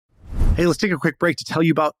Hey, let's take a quick break to tell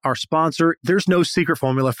you about our sponsor. There's no secret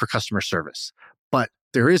formula for customer service, but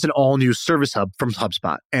there is an all-new Service Hub from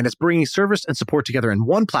HubSpot, and it's bringing service and support together in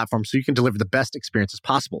one platform so you can deliver the best experiences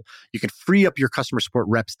possible. You can free up your customer support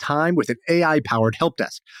reps' time with an AI-powered help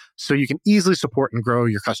desk so you can easily support and grow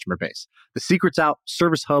your customer base. The secret's out.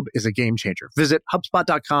 Service Hub is a game changer. Visit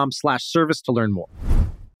HubSpot.com/service to learn more.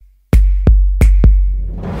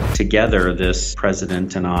 Together, this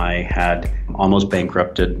president and I had almost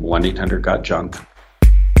bankrupted 1-800-GOT-JUNK.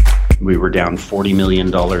 We were down $40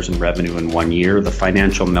 million in revenue in 1 year. The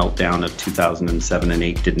financial meltdown of 2007 and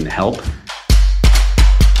 8 didn't help.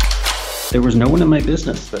 There was no one in my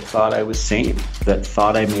business that thought I was sane, that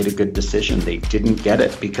thought I made a good decision. They didn't get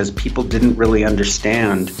it because people didn't really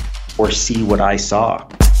understand or see what I saw.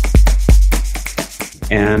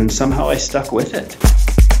 And somehow I stuck with it.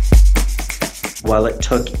 While it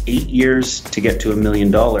took 8 years to get to $1 million,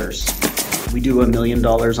 we do $1 million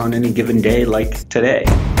on any given day like today.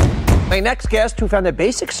 My next guest who found a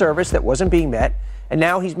basic service that wasn't being met, and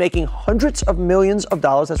now he's making hundreds of millions of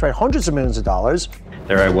dollars. That's right, hundreds of millions of dollars.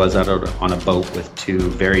 There I was out on a boat with two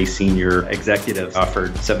very senior executives,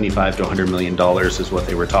 offered $75 to $100 million is what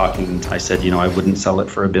they were talking. I said, I wouldn't sell it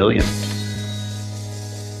for $1 billion.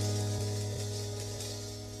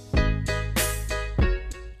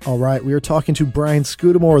 All right, we are talking to Brian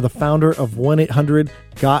Scudamore, the founder of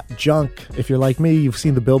 1-800-GOT-JUNK. If you're like me, you've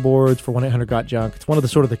seen the billboards for 1-800-GOT-JUNK. It's one of the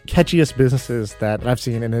sort of the catchiest businesses that I've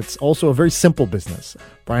seen, and it's also a very simple business.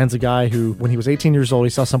 Brian's a guy who, when he was 18 years old, he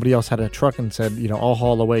saw somebody else had a truck and said, I'll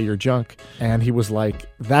haul away your junk. And he was like,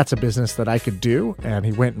 that's a business that I could do. And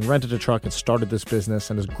he went and rented a truck and started this business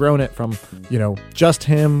and has grown it from, just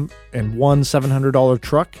him and one $700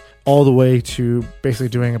 truck all the way to basically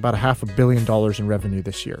doing about $500 million in revenue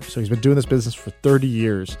this year. So he's been doing this business for 30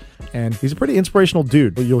 years, and he's a pretty inspirational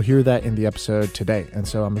dude. But you'll hear that in the episode today. And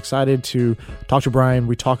so I'm excited to talk to Brian.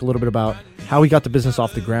 We talk a little bit about how he got the business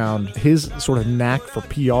off the ground, his sort of knack for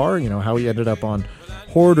PR, how he ended up on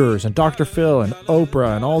Hoarders and Dr. Phil and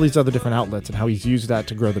Oprah and all these other different outlets, and how he's used that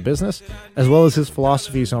to grow the business, as well as his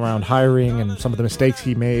philosophies around hiring and some of the mistakes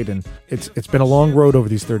he made. And it's been a long road over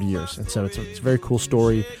these 30 years. And so it's a very cool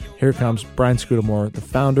story. Here comes Brian Scudamore, the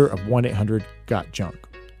founder of 1-800-GOT-JUNK.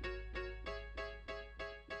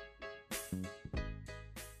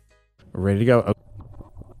 Ready to go? Okay.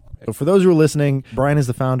 So for those who are listening, Brian is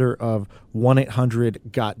the founder of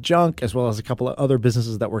 1-800-GOT-JUNK, as well as a couple of other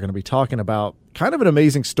businesses that we're going to be talking about. Kind of an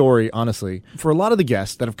amazing story, honestly. For a lot of the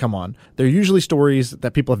guests that have come on, they're usually stories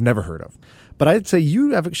that people have never heard of. But I'd say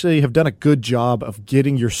you have done a good job of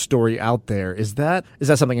getting your story out there. Is that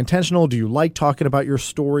something intentional? Do you like talking about your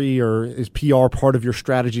story, or is PR part of your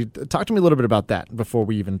strategy? Talk to me a little bit about that before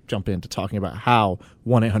we even jump into talking about how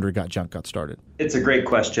 1-800-GOT-JUNK got started. It's a great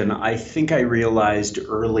question. I think I realized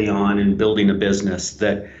early on in building a business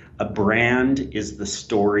that a brand is the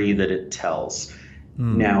story that it tells.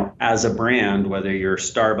 Now, as a brand, whether you're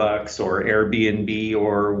Starbucks or Airbnb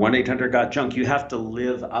or 1-800-GOT-JUNK, you have to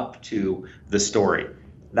live up to the story.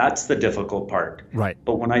 That's the difficult part. Right.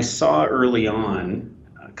 But when I saw early on,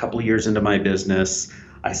 a couple of years into my business,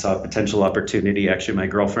 I saw a potential opportunity. Actually, my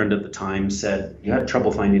girlfriend at the time said, you had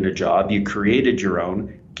trouble finding a job. You created your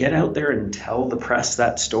own. Get out there and tell the press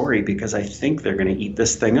that story, because I think they're going to eat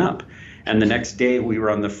this thing up. And the next day we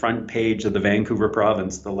were on the front page of the Vancouver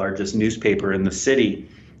Province, the largest newspaper in the city.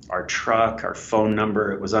 Our truck, our phone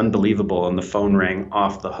number, it was unbelievable. And the phone rang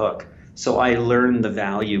off the hook. So I learned the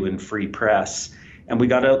value in free press, and we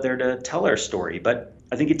got out there to tell our story. But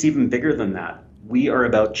I think it's even bigger than that. We are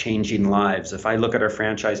about changing lives. If I look at our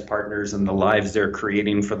franchise partners and the lives they're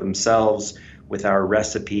creating for themselves with our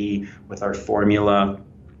recipe, with our formula,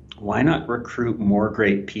 why not recruit more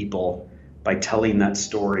great people by telling that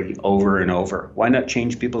story over and over? Why not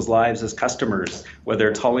change people's lives as customers, whether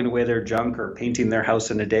it's hauling away their junk or painting their house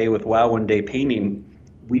in a day with Wow One Day Painting?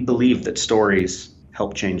 We believe that stories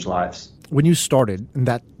help change lives. When you started, in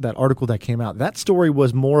that article that came out, that story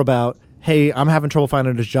was more about, hey, I'm having trouble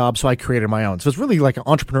finding a job, so I created my own. So it's really like an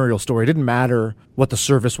entrepreneurial story. It didn't matter what the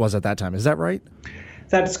service was at that time. Is that right?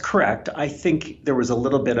 That's correct. I think there was a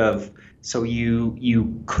little bit of, so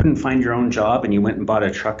you couldn't find your own job and you went and bought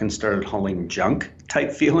a truck and started hauling junk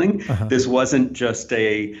type feeling. Uh-huh. This wasn't just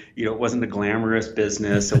it wasn't a glamorous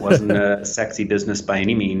business. It wasn't a sexy business by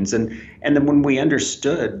any means. And then when we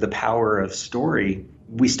understood the power of story,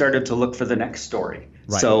 we started to look for the next story.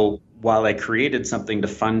 Right. So while I created something to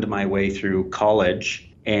fund my way through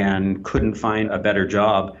college and couldn't find a better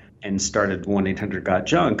job and started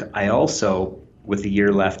 1-800-GOT-JUNK, I also, with a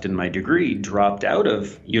year left in my degree, dropped out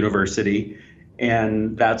of university.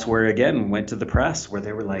 And that's where, again, went to the press, where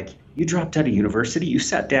they were like, You dropped out of university. You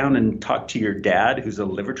sat down and talked to your dad, who's a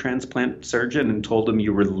liver transplant surgeon, and told him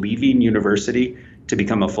you were leaving university to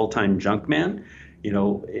become a full-time junk man.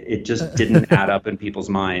 It just didn't add up in people's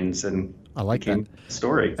minds, and I like that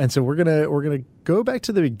story. And so we're gonna go back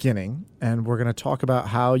to the beginning, and we're gonna talk about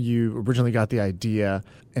how you originally got the idea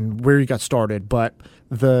and where you got started. But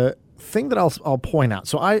the thing that I'll point out,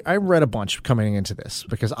 so I read a bunch coming into this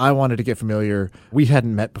because I wanted to get familiar. We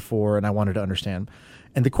hadn't met before, and I wanted to understand.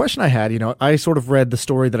 And the question I had, I sort of read the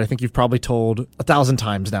story that I think you've probably told 1,000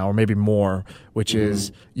 times now, or maybe more, which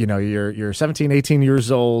is, you're 17, 18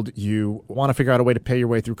 years old. You want to figure out a way to pay your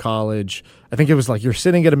way through college. I think it was like you're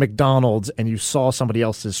sitting at a McDonald's and you saw somebody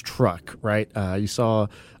else's truck, right? You saw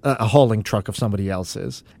a hauling truck of somebody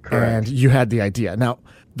else's. Correct. And you had the idea. Now,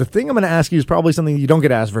 the thing I'm going to ask you is probably something you don't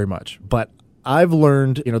get asked very much, but I've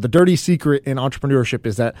learned, the dirty secret in entrepreneurship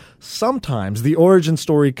is that sometimes the origin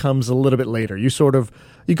story comes a little bit later. You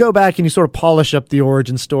go back and you sort of polish up the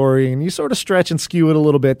origin story and you sort of stretch and skew it a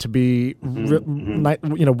little bit to be,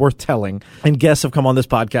 worth telling. And guests have come on this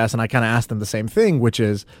podcast and I kind of asked them the same thing, which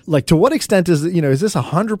is like, to what extent is this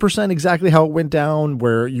 100% exactly how it went down,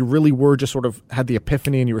 where you really were just sort of had the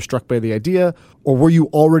epiphany and you were struck by the idea? Or were you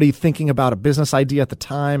already thinking about a business idea at the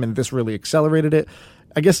time and this really accelerated it?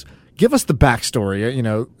 I guess, give us the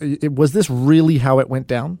backstory. Was this really how it went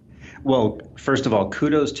down? Well, first of all,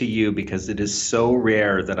 kudos to you, because it is so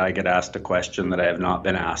rare that I get asked a question that I have not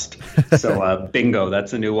been asked. So bingo,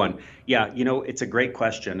 that's a new one. Yeah, it's a great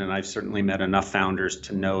question. And I've certainly met enough founders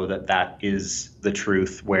to know that is the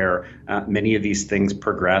truth, where many of these things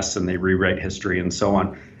progress and they rewrite history and so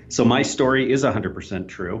on. So my story is 100%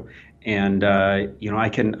 true. And, I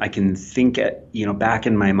can think back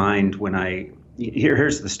in my mind when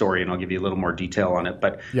here's the story, and I'll give you a little more detail on it.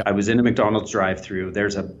 But yeah. I was in a McDonald's drive-thru.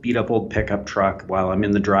 There's a beat-up old pickup truck. While I'm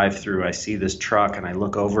in the drive-thru, I see this truck, and I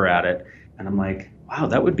look over at it, and I'm like, wow,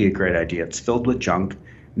 that would be a great idea. It's filled with junk.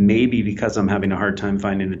 Maybe because I'm having a hard time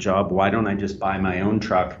finding a job, why don't I just buy my own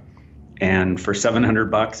truck? And for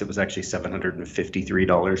 $700, it was actually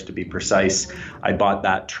 $753 to be precise, I bought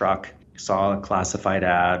that truck, saw a classified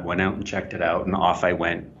ad, went out and checked it out, and off I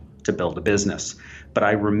went to build a business. But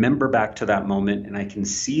I remember back to that moment, and I can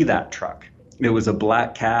see that truck. It was a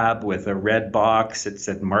black cab with a red box. It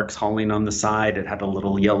said Mark's Hauling on the side. It had a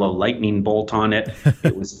little yellow lightning bolt on it.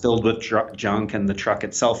 It was filled with junk, and the truck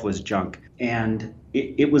itself was junk. And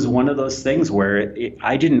it was one of those things where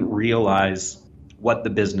I didn't realize what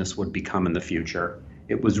the business would become in the future.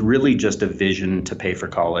 It was really just a vision to pay for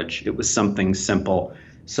college. It was something simple.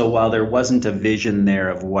 So while there wasn't a vision there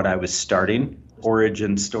of what I was starting,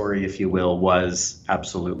 origin story, if you will, was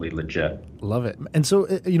absolutely legit. Love it. And so,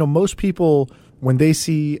 most people, when they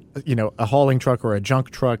see, a hauling truck or a junk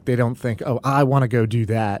truck, they don't think, oh, I want to go do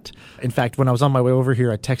that. In fact, when I was on my way over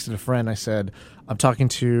here, I texted a friend. I said, I'm talking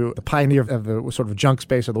to the pioneer of the sort of junk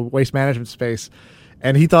space or the waste management space.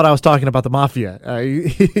 And he thought I was talking about the mafia.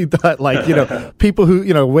 He thought, people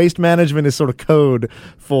who, waste management is sort of code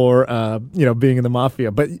for, being in the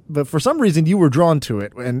mafia. But for some reason, you were drawn to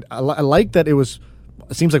it. And I like that it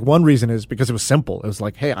seems like one reason is because it was simple. It was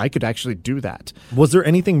like, hey, I could actually do that. Was there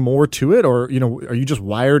anything more to it? Or, are you just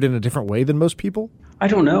wired in a different way than most people? I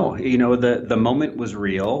don't know. The moment was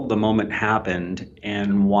real. The moment happened.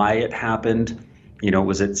 And why it happened,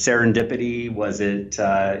 was it serendipity? Was it,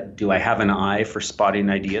 do I have an eye for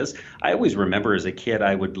spotting ideas? I always remember as a kid,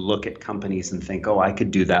 I would look at companies and think, oh, I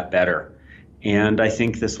could do that better. And I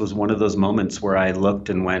think this was one of those moments where I looked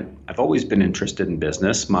and went, I've always been interested in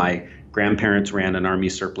business. My grandparents ran an Army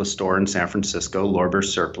surplus store in San Francisco, Lorber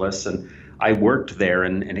Surplus, and I worked there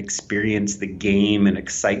and experienced the game and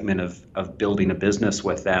excitement of building a business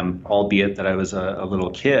with them, albeit that I was a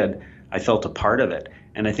little kid. I felt a part of it.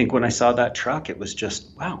 And I think when I saw that truck, it was just,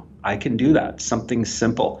 wow, I can do that. Something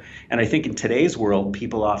simple. And I think in today's world,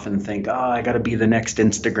 people often think, oh, I got to be the next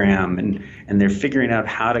Instagram. And they're figuring out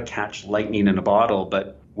how to catch lightning in a bottle.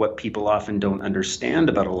 But what people often don't understand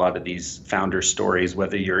about a lot of these founder stories,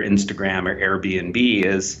 whether you're Instagram or Airbnb,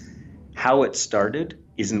 is how it started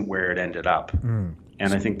isn't where it ended up. And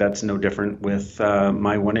I think that's no different with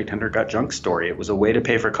my 1-800-GOT-JUNK story. It was a way to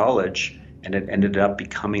pay for college. And it ended up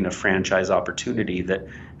becoming a franchise opportunity that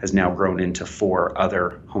has now grown into 4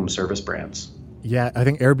 other home service brands. Yeah, I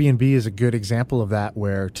think Airbnb is a good example of that,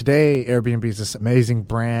 where today Airbnb is this amazing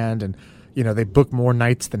brand and, they book more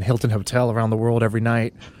nights than Hilton Hotel around the world every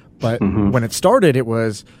night. But when it started, it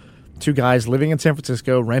was 2 guys living in San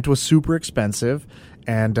Francisco. Rent was super expensive.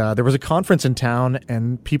 And there was a conference in town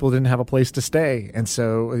and people didn't have a place to stay. And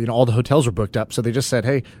so, all the hotels were booked up. So they just said,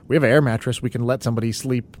 hey, we have an air mattress. We can let somebody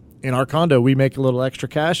sleep in our condo, we make a little extra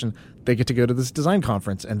cash and they get to go to this design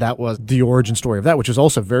conference. And that was the origin story of that, which was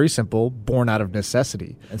also very simple, born out of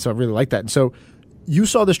necessity. And so I really like that. And so you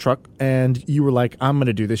saw this truck and you were like, I'm going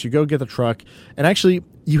to do this. You go get the truck. And actually,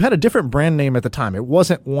 you had a different brand name at the time. It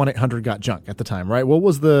wasn't 1-800-GOT-JUNK at the time, right? What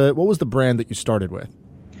was the brand that you started with?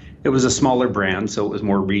 It was a smaller brand, so it was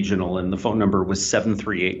more regional, and the phone number was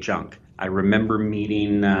 738-JUNK. I remember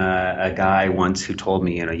meeting a guy once who told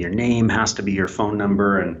me, your name has to be your phone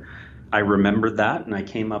number, and I remembered that, and I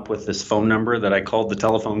came up with this phone number that I called the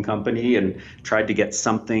telephone company and tried to get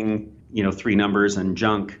something, 3 numbers and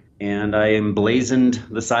junk. And I emblazoned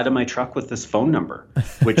the side of my truck with this phone number,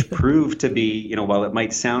 which proved to be, while it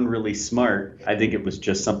might sound really smart, I think it was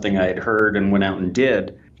just something I had heard and went out and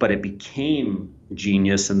did. But it became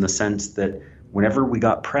genius in the sense that whenever we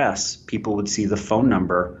got press, people would see the phone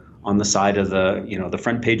number on the side of the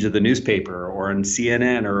front page of the newspaper or on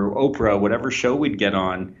CNN or Oprah, whatever show we'd get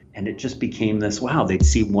on. And it just became this, wow, they'd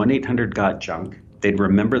see 1-800-GOT-JUNK. They'd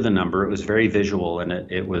remember the number. It was very visual, and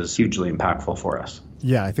it was hugely impactful for us.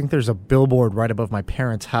 Yeah, I think there's a billboard right above my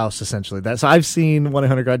parents' house, essentially. So I've seen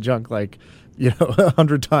 1-800-GOT-JUNK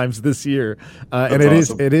 100 times this year. And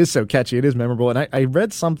awesome. It is so catchy. It is memorable. And I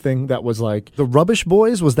read something that was like the Rubbish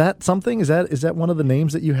Boys. Was that something? Is that one of the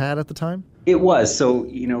names that you had at the time? It was. So,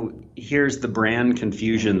 here's the brand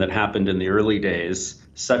confusion that happened in the early days.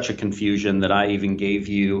 Such a confusion that I even gave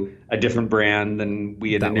you a different brand than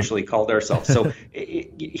we had initially called ourselves. So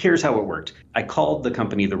here's how it worked. I called the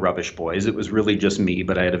company the Rubbish Boys. It was really just me,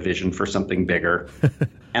 but I had a vision for something bigger.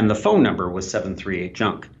 And the phone number was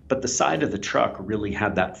 738-JUNK. But the side of the truck really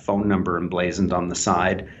had that phone number emblazoned on the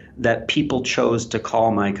side that people chose to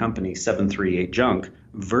call my company 738-JUNK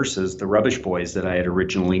versus the Rubbish Boys that I had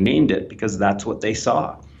originally named it, because that's what they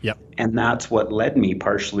saw. Yep. And that's what led me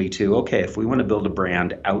partially to, okay, if we want to build a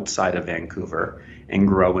brand outside of Vancouver and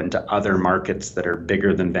grow into other markets that are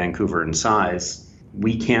bigger than Vancouver in size,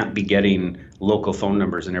 we can't be getting local phone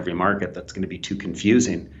numbers in every market. That's going to be too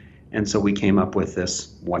confusing. And so we came up with this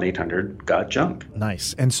 1-800-GOT-JUNK.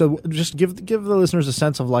 Nice. And so just give the listeners a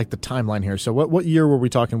sense of the timeline here. So what year were we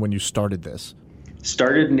talking when you started this?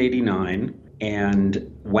 Started in 89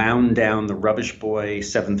 and wound down the Rubbish Boy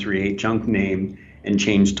 738-JUNK name and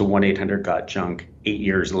changed to 1-800-GOT-JUNK 8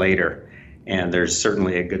 years later. And there's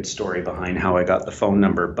certainly a good story behind how I got the phone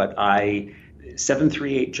number. But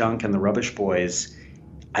 738-JUNK and the Rubbish Boys,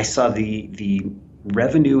 I saw the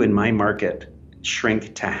revenue in my market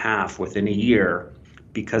shrink to half within a year,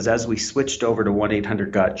 because as we switched over to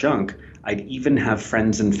 1-800-GOT-JUNK, I'd even have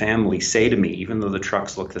friends and family say to me, even though the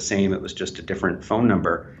trucks look the same, it was just a different phone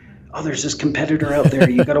number, oh, there's this competitor out there.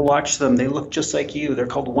 You got to watch them. They look just like you. They're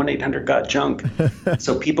called 1-800-GOT-JUNK.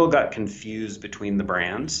 So people got confused between the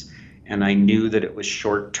brands, and I knew that it was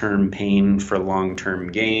short-term pain for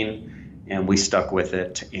long-term gain, and we stuck with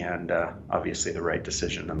it, and obviously the right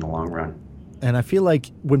decision in the long run. And I feel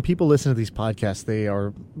like when people listen to these podcasts, they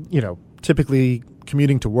are, typically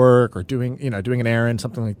commuting to work or doing an errand,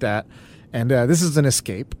 something like that. And this is an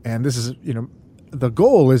escape, and this is, the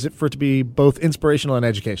goal is for it to be both inspirational and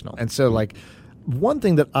educational. And so one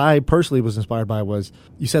thing that I personally was inspired by was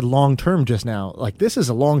you said long-term just now. This is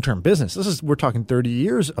a long-term business. We're talking 30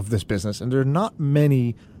 years of this business, and there are not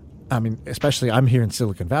many, especially I'm here in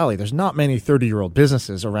Silicon Valley, there's not many 30-year-old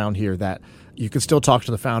businesses around here that you could still talk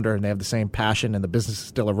to the founder and they have the same passion and the business is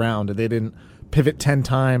still around and they didn't pivot 10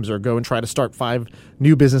 times or go and try to start 5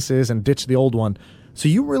 new businesses and ditch the old one. So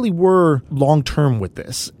you really were long-term with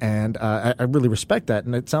this, and I really respect that.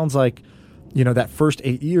 And it sounds like, that first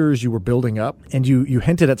 8 years you were building up, and you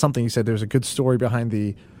hinted at something. You said there's a good story behind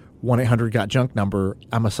the 1-800-GOT-JUNK number.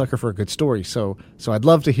 I'm a sucker for a good story. So I'd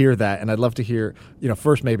love to hear that, and I'd love to hear,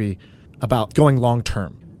 first maybe about going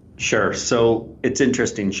long-term. Sure. So it's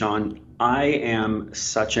interesting, Sean. I am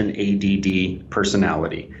such an ADD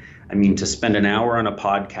personality. To spend an hour on a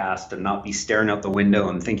podcast and not be staring out the window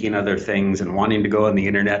and thinking other things and wanting to go on the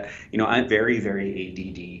internet, I'm very, very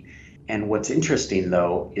ADD. And what's interesting,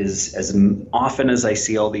 though, is as often as I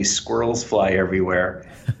see all these squirrels fly everywhere,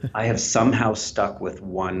 I have somehow stuck with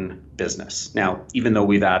one business. Now, even though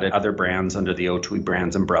we've added other brands under the Otui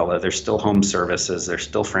Brands umbrella, they're still home services, they're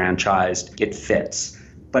still franchised, it fits.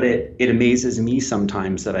 But it amazes me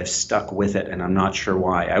sometimes that I've stuck with it, and I'm not sure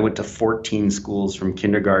why. I went to 14 schools from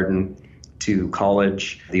kindergarten to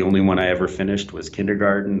college. The only one I ever finished was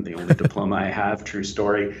kindergarten, the only diploma I have, true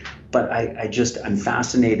story. But I'm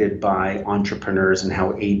fascinated by entrepreneurs and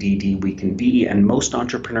how ADD we can be. And most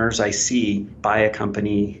entrepreneurs I see buy a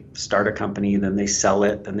company, start a company, then they sell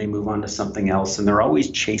it, then they move on to something else, and they're always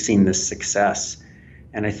chasing this success.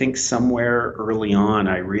 And I think somewhere early on,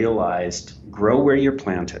 I realized grow where you're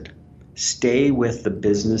planted, stay with the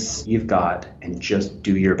business you've got, and just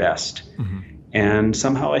do your best. Mm-hmm. And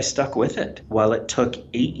somehow I stuck with it. While it took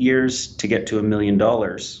 8 years to get to $1 million,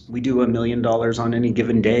 we do $1 million on any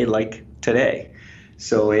given day like today.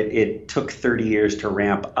 So it took 30 years to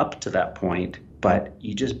ramp up to that point, but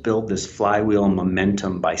you just build this flywheel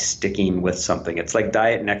momentum by sticking with something. It's like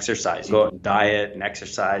diet and exercise. You go out and diet and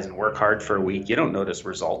exercise and work hard for a week. You don't notice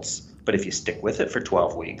results. But if you stick with it for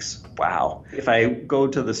 12 weeks, wow. If I go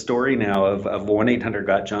to the story now of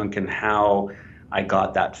 1-800-GOT-JUNK and how I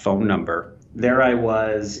got that phone number, there I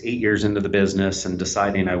was 8 years into the business and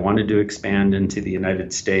deciding I wanted to expand into the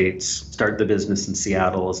United States, start the business in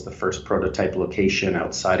Seattle as the first prototype location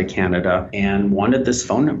outside of Canada, and wanted this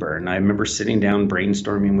phone number. And I remember sitting down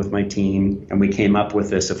brainstorming with my team, and we came up with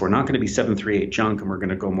this. If we're not going to be 738-JUNK and we're going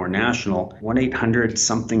to go more national,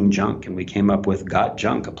 1-800-something-JUNK. And we came up with Got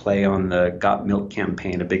Junk, a play on the Got Milk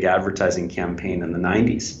campaign, a big advertising campaign in the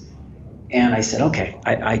 90s. And I said, okay,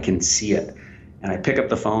 I can see it. And I pick up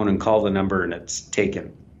the phone and call the number, and it's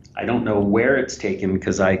taken. I don't know where it's taken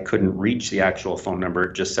because I couldn't reach the actual phone number.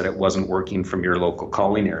 It just said it wasn't working from your local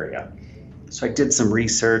calling area. So I did some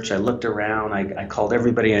research. I looked around. I called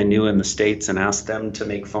everybody I knew in the States and asked them to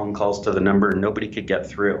make phone calls to the number, and nobody could get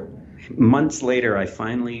through. Months later, I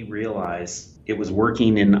finally realized it was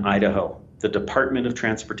working in Idaho. The Department of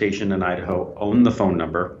Transportation in Idaho owned the phone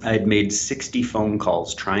number. I had made 60 phone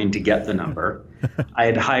calls trying to get the number. I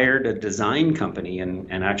had hired a design company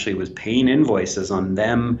and actually was paying invoices on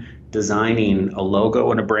them designing a logo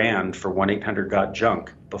and a brand for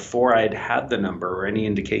 1-800-GOT-JUNK before I'd had the number or any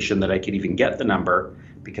indication that I could even get the number,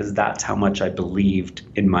 because that's how much I believed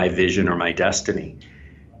in my vision or my destiny.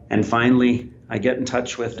 And finally, I get in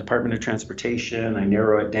touch with Department of Transportation, I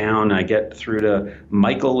narrow it down, I get through to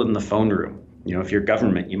Michael in the phone room. You know, if you're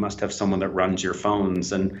government, you must have someone that runs your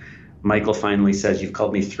phones. And Michael finally says, you've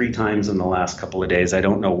called me 3 times in the last couple of days. I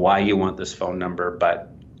don't know why you want this phone number,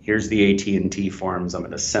 but here's the AT&T forms. I'm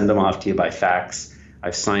going to send them off to you by fax.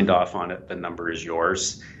 I've signed off on it. The number is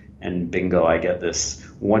yours. And bingo, I get this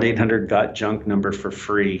 1-800-GOT-JUNK number for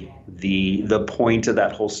free. The point of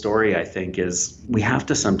that whole story, I think, is we have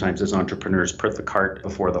to sometimes as entrepreneurs put the cart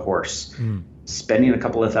before the horse. Spending a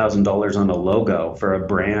couple of $1,000s on a logo for a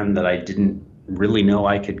brand that I didn't really know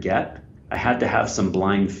I could get, I had to have some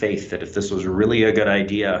blind faith that if this was really a good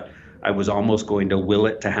idea, I was almost going to will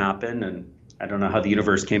it to happen. And I don't know how the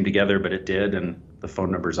universe came together, but it did. And the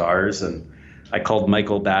phone number's ours. And I called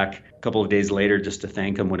Michael back a couple of days later just to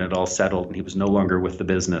thank him when it all settled, and he was no longer with the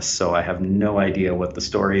business. So I have no idea what the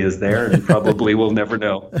story is there, and probably will never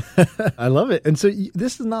know. I love it. And so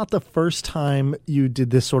this is not the first time you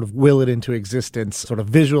did this sort of will it into existence, sort of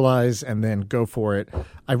visualize and then go for it.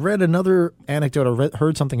 I read another anecdote, I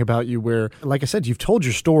heard something about you where, like I said, you've told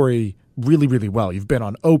your story really, really well. You've been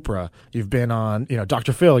on Oprah, you've been on,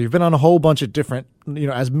 Dr. Phil, you've been on a whole bunch of different,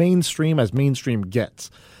 as mainstream gets.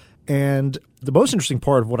 And the most interesting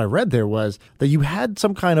part of what I read there was that you had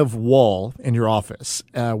some kind of wall in your office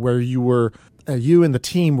where you and the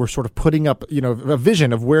team were sort of putting up, a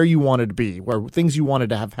vision of where you wanted to be, where things you wanted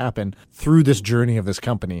to have happen through this journey of this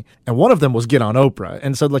company. And one of them was get on Oprah.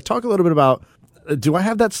 And so talk a little bit about, do I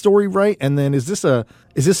have that story right? And then is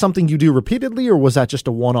this something you do repeatedly, or was that just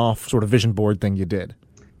a one-off sort of vision board thing you did?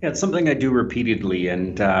 Yeah, it's something I do repeatedly.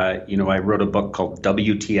 And, I wrote a book called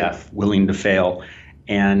WTF, Willing to Fail.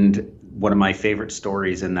 And one of my favorite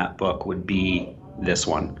stories in that book would be this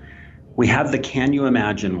one. We have the Can You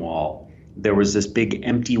Imagine wall. There was this big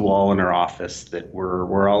empty wall in our office that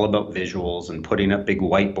we're all about visuals and putting up big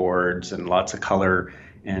whiteboards and lots of color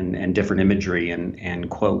and different imagery and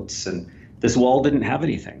quotes. And this wall didn't have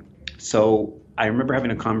anything. So I remember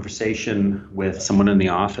having a conversation with someone in the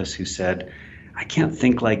office who said, I can't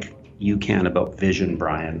think like you can about vision,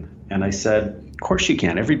 Brian. And I said, of course you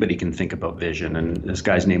can. Everybody can think about vision. And this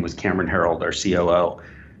guy's name was Cameron Herold, our COO.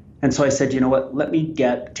 And so I said, you know what, let me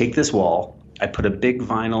take this wall. I put a big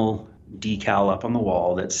vinyl decal up on the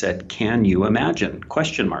wall that said, can you imagine? ?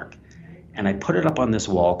 And I put it up on this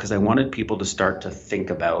wall because I wanted people to start to think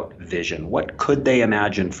about vision. What could they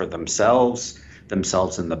imagine for themselves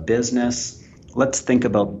in the business? Let's think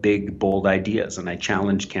about big, bold ideas. And I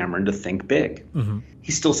challenged Cameron to think big. Mm-hmm.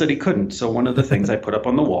 He still said he couldn't. So one of the things I put up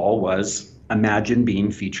on the wall was imagine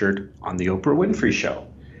being featured on the Oprah Winfrey Show.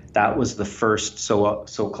 That was the first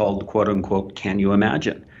so-called quote unquote, can you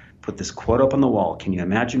imagine? Put this quote up on the wall. Can you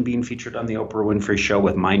imagine being featured on the Oprah Winfrey Show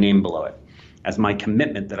with my name below it? As my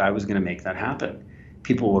commitment that I was going to make that happen.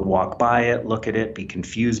 People would walk by it, look at it, be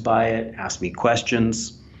confused by it, ask me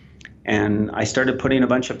questions. And I started putting a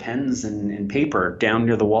bunch of pens and paper down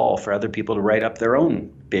near the wall for other people to write up their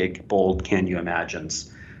own big, bold Can You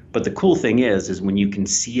Imagines. But the cool thing is when you can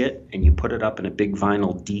see it and you put it up in a big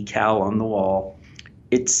vinyl decal on the wall,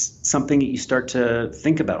 it's something that you start to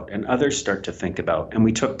think about and others start to think about. And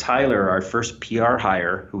we took Tyler, our first PR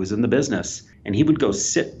hire, who was in the business, and he would go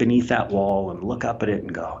sit beneath that wall and look up at it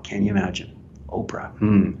and go, can you imagine?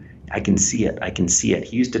 Oprah, I can see it. I can see it.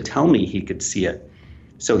 He used to tell me he could see it.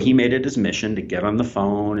 So he made it his mission to get on the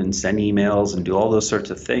phone and send emails and do all those sorts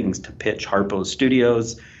of things to pitch Harpo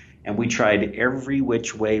Studios. And we tried every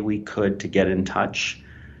which way we could to get in touch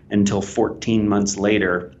until 14 months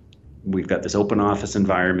later, we've got this open office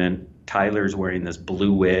environment. Tyler's wearing this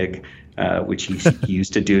blue wig, which he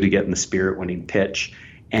used to do to get in the spirit when he'd pitch.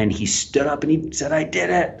 And he stood up and he said, I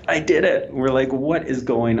did it. I did it. And we're like, what is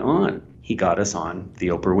going on? He got us on the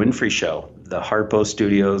Oprah Winfrey Show. The Harpo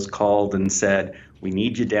Studios called and said, we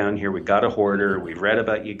need you down here. We got a hoarder. We've read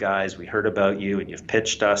about you guys. We heard about you and you've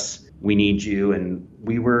pitched us. We need you. And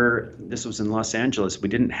this was in Los Angeles. We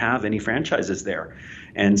didn't have any franchises there.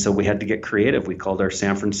 And so we had to get creative. We called our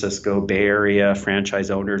San Francisco Bay Area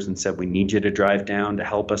franchise owners and said, we need you to drive down to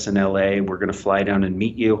help us in LA. We're going to fly down and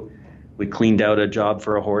meet you. We cleaned out a job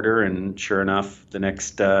for a hoarder, and sure enough, the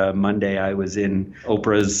next Monday I was in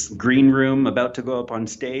Oprah's green room about to go up on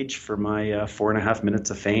stage for my 4.5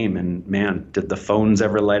 minutes of fame. And man, did the phones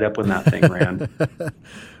ever light up when that thing ran.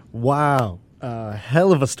 Wow.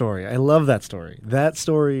 Hell of a story. I love that story. That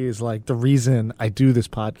story is like the reason I do this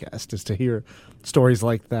podcast, is to hear stories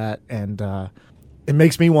like that. And it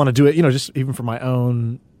makes me want to do it, just even for my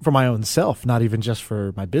own self, not even just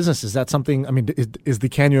for my business. Is that something, is the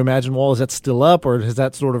Can You Imagine wall, is that still up, or has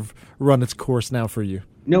that sort of run its course now for you?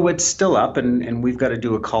 No, it's still up, and we've got to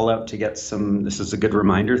do a call out to get some, this is a good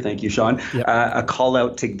reminder, thank you, Sean, yep. A call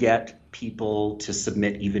out to get people to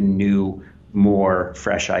submit even new, more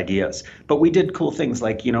fresh ideas. But we did cool things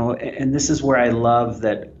like, and this is where I love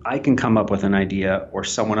that I can come up with an idea or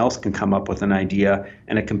someone else can come up with an idea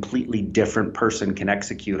and a completely different person can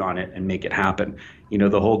execute on it and make it happen.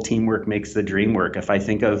 The whole teamwork makes the dream work. If I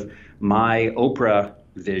think of my Oprah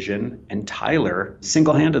vision, and Tyler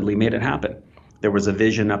single-handedly made it happen. There was a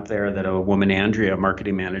vision up there that a woman, Andrea, a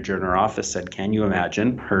marketing manager in her office, said, can you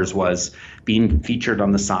imagine? Hers was being featured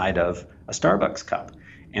on the side of a Starbucks cup.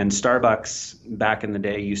 And Starbucks back in the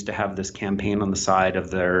day used to have this campaign on the side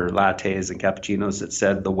of their lattes and cappuccinos that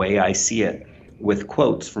said, the way I see it, with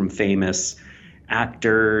quotes from famous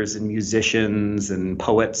actors and musicians and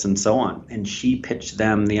poets and so on. And she pitched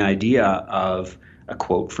them the idea of a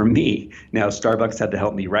quote from me. Now, Starbucks had to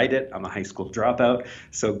help me write it. I'm a high school dropout,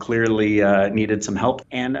 so clearly needed some help.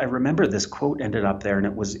 And I remember this quote ended up there, and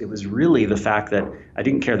it was really the fact that I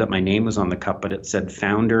didn't care that my name was on the cup, but it said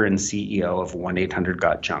founder and CEO of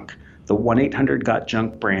 1-800-GOT-JUNK. The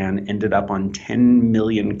 1-800-GOT-JUNK brand ended up on 10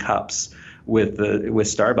 million cups with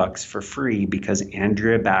Starbucks for free because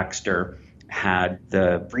Andrea Baxter had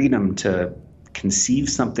the freedom to conceive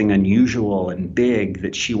something unusual and big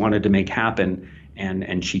that she wanted to make happen.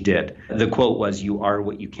 And she did. The quote was, you are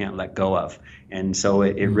what you can't let go of. And so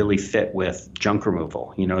it really fit with junk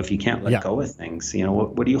removal. If you can't let go of things,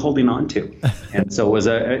 what are you holding on to? And so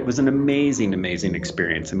it was an amazing, amazing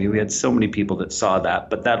experience. We had so many people that saw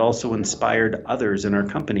that, but that also inspired others in our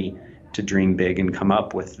company to dream big and come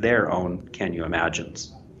up with their own Can You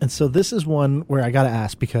Imagines. And so this is one where I got to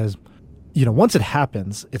ask, because once it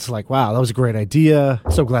happens, it's like, wow, that was a great idea.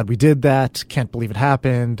 So glad we did that. Can't believe it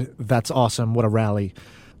happened. That's awesome. What a rally.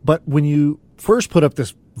 But when you first put up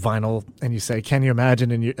this vinyl and you say, can you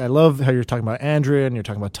imagine? And I love how you're talking about Andrea and you're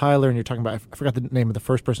talking about Tyler and you're talking about, I forgot the name of the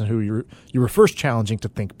first person who you were first challenging to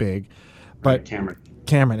think big. But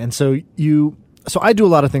Cameron. And so So I do a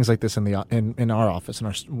lot of things like this in our office,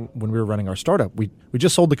 when we were running our startup. We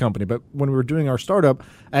just sold the company, but when we were doing our startup,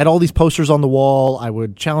 I had all these posters on the wall. I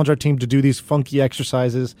would challenge our team to do these funky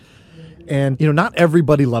exercises, and not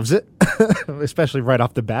everybody loves it, especially right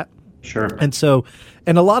off the bat. Sure.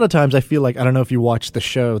 And a lot of times I feel like, I don't know if you watch the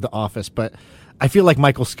show The Office, but I feel like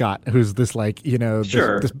Michael Scott, who's this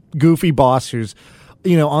this goofy boss who's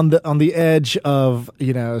on the edge of,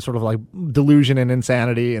 sort of like delusion and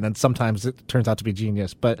insanity, and then sometimes it turns out to be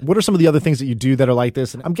genius. But what are some of the other things that you do that are like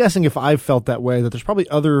this? And I'm guessing if I've felt that way, that there's probably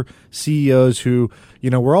other CEOs who,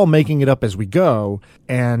 we're all making it up as we go,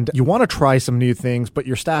 and you want to try some new things, but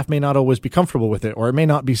your staff may not always be comfortable with it, or it may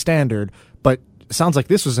not be standard, but it sounds like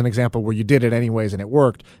this was an example where you did it anyways and it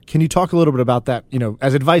worked. Can you talk a little bit about that,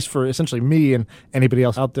 as advice for essentially me and anybody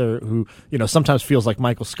else out there who, sometimes feels like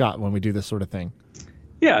Michael Scott when we do this sort of thing?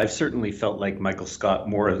 Yeah, I've certainly felt like Michael Scott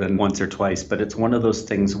more than once or twice, but it's one of those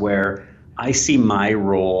things where I see my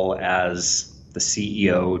role as the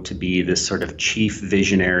CEO to be this sort of chief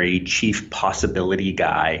visionary, chief possibility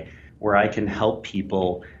guy, where I can help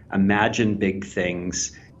people imagine big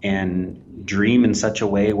things and dream in such a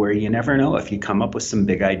way where you never know, if you come up with some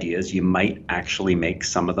big ideas, you might actually make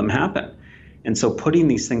some of them happen. And so putting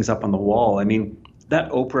these things up on the wall, I mean, that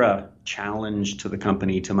Oprah challenge to the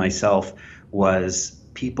company, to myself, was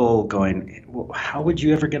people going, well, how would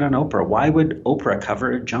you ever get on Oprah? Why would Oprah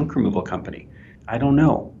cover a junk removal company? I don't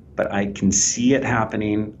know, but I can see it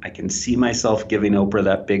happening. I can see myself giving Oprah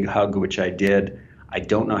that big hug, which I did. I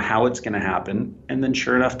don't know how it's going to happen. And then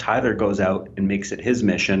sure enough, Tyler goes out and makes it his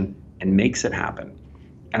mission and makes it happen.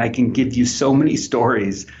 And I can give you so many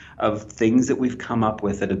stories of things that we've come up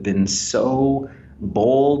with that have been so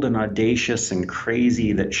bold and audacious and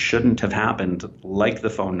crazy that shouldn't have happened, like the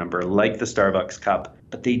phone number, like the Starbucks cup,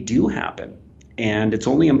 but they do happen. And it's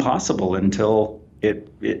only impossible until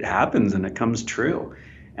it happens and it comes true.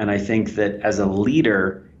 And I think that as a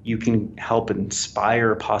leader, you can help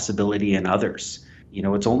inspire possibility in others. You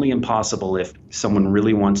know, it's only impossible if someone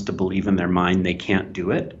really wants to believe in their mind they can't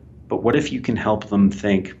do it. But what if you can help them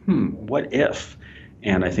think, what if?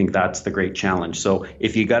 And I think that's the great challenge. So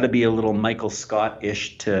if you got to be a little Michael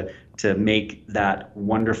Scott-ish to make that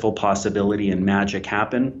wonderful possibility and magic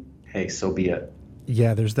happen, hey, so be it.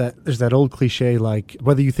 Yeah, there's that old cliche, like,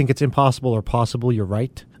 whether you think it's impossible or possible, you're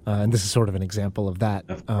right. And this is sort of an example of that.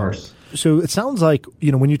 Of course. So it sounds like,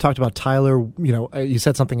 when you talked about Tyler, you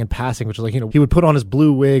said something in passing, which is like, he would put on his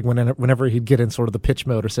blue wig whenever he'd get in sort of the pitch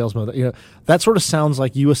mode or sales mode. That sort of sounds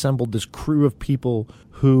like you assembled this crew of people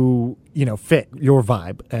who, fit your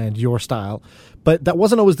vibe and your style. But that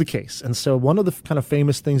wasn't always the case. And so one of the kind of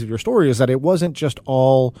famous things of your story is that it wasn't just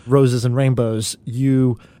all roses and rainbows.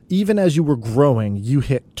 Even as you were growing, you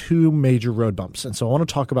hit two major road bumps. And so I want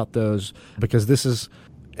to talk about those because this is,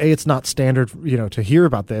 it's not standard, to hear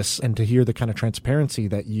about this and to hear the kind of transparency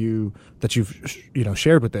that you've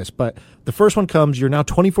shared with this. But the first one comes, you're now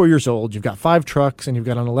 24 years old, you've got 5 trucks and you've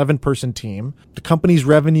got an 11-person team. The company's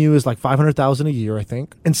revenue is like $500,000 a year, I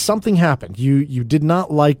think. And something happened. You did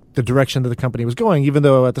not like the direction that the company was going, even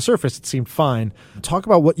though at the surface it seemed fine. Talk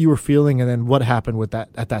about what you were feeling and then what happened with that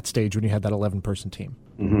at that stage when you had that 11-person team.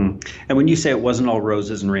 Mm-hmm. And when you say it wasn't all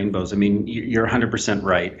roses and rainbows, I mean, you're 100%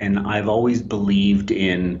 right. And I've always believed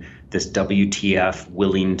in this WTF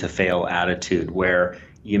willing to fail attitude where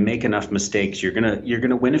you make enough mistakes, you're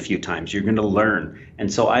gonna win a few times, you're gonna learn.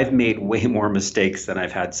 And so I've made way more mistakes than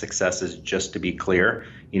I've had successes, just to be clear.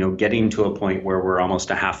 Getting to a point where we're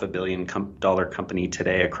almost a $500 million company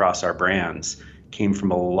today across our brands came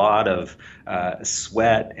from a lot of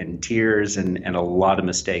sweat and tears and a lot of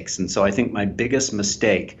mistakes. And so I think my biggest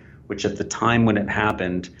mistake, which at the time when it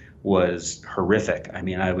happened was horrific. I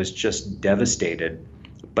mean, I was just devastated,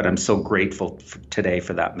 but I'm so grateful today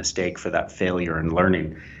for that mistake, for that failure and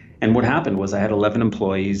learning. And what happened was I had 11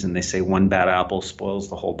 employees, and they say one bad apple spoils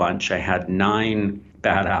the whole bunch. I had 9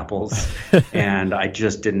 bad apples, and I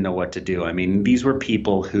just didn't know what to do. I mean, these were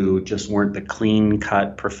people who just weren't the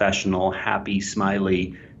clean-cut, professional, happy,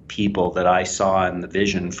 smiley people that I saw in the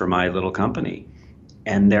vision for my little company.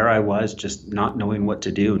 And there I was, just not knowing what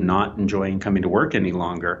to do, not enjoying coming to work any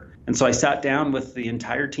longer. And so I sat down with the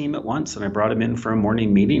entire team at once, and I brought them in for a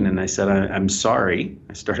morning meeting, and I said, I'm sorry.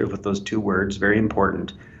 I started with those 2 words, very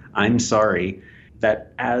important. I'm sorry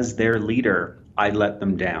that as their leader, I let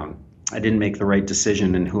them down. I didn't make the right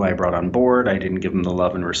decision in who I brought on board. I didn't give them the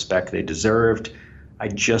love and respect they deserved. I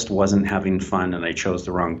just wasn't having fun, and I chose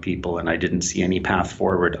the wrong people, and I didn't see any path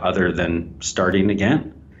forward other than starting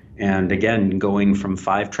again. And again, going from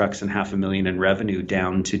 5 trucks and $500,000 in revenue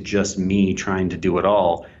down to just me trying to do it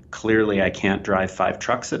all. Clearly, I can't drive 5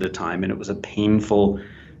 trucks at a time, and it was a painful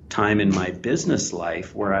time in my business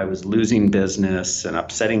life where I was losing business and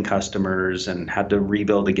upsetting customers and had to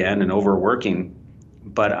rebuild again and overworking.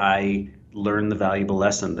 But I learned the valuable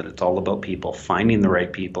lesson that it's all about people, finding the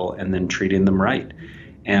right people and then treating them right.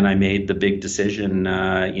 And I made the big decision,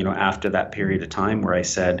 after that period of time where I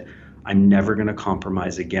said, I'm never going to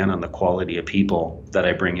compromise again on the quality of people that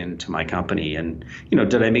I bring into my company. And,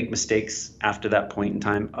 did I make mistakes after that point in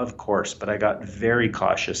time? Of course, but I got very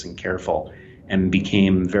cautious and careful and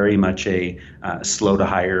became very much a slow to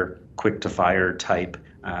hire, quick to fire type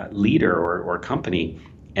leader or company.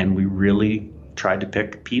 And we really tried to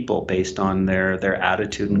pick people based on their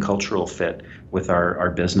attitude and cultural fit with our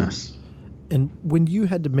business. And when you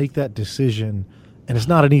had to make that decision, and it's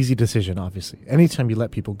not an easy decision, obviously. Anytime you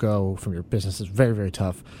let people go from your business is very, very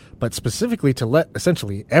tough. But specifically to let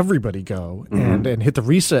essentially everybody go and hit the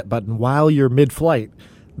reset button while you're mid-flight,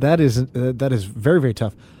 that is very, very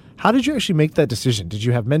tough. How did you actually make that decision? Did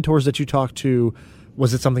you have mentors that you talked to?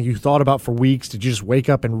 Was it something you thought about for weeks? Did you just wake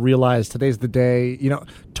up and realize today's the day?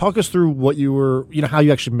 Talk us through what you were, how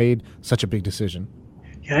you actually made such a big decision.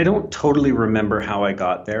 Yeah, I don't totally remember how I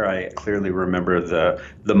got there. I clearly remember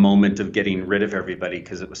the moment of getting rid of everybody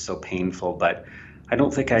because it was so painful, but I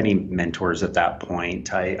don't think I had any mentors at that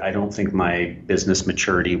point. I don't think my business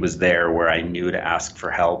maturity was there where I knew to ask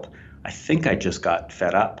for help. I think I just got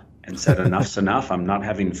fed up and said, enough's enough. I'm not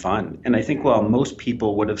having fun. And I think while most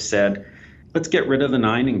people would have said, let's get rid of the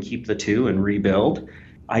 9 and keep the 2 and rebuild,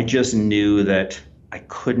 I just knew that I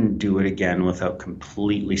couldn't do it again without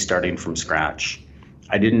completely starting from scratch.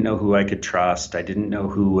 I didn't know who I could trust. I didn't know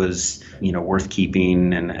who was, worth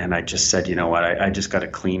keeping. And I just said, I just got a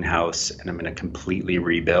clean house and I'm going to completely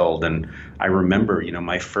rebuild. And I remember,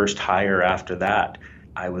 my first hire after that,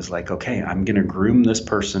 I was like, okay, I'm going to groom this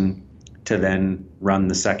person to then run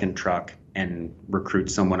the second truck and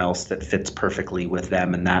recruit someone else that fits perfectly with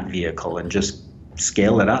them in that vehicle and just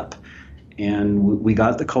scale it up. And we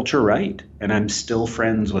got the culture right. And I'm still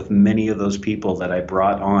friends with many of those people that I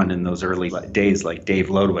brought on in those early days, like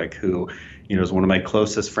Dave Lodwick, who, is one of my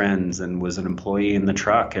closest friends and was an employee in the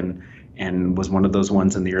truck and was one of those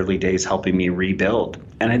ones in the early days helping me rebuild.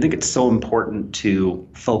 And I think it's so important to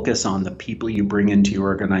focus on the people you bring into your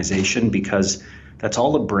organization because that's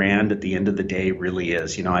all a brand at the end of the day really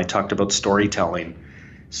is. I talked about storytelling,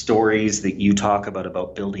 stories that you talk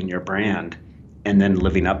about building your brand. And then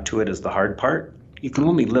living up to it is the hard part. You can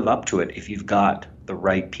only live up to it if you've got the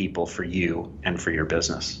right people for you and for your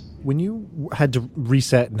business. When you had to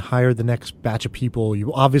reset and hire the next batch of people,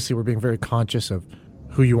 you obviously were being very conscious of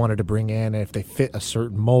who you wanted to bring in and if they fit a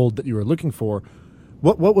certain mold that you were looking for.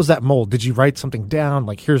 What was that mold? Did you write something down,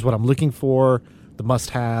 like here's what I'm looking for, the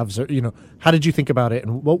must-haves? Or, how did you think about it,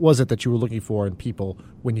 and what was it that you were looking for in people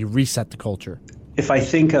when you reset the culture? If I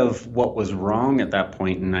think of what was wrong at that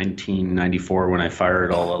point in 1994 when I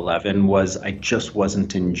fired all 11 was I just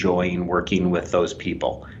wasn't enjoying working with those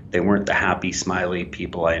people. They weren't the happy, smiley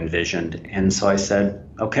people I envisioned. And so I said,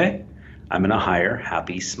 okay, I'm going to hire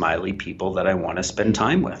happy, smiley people that I want to spend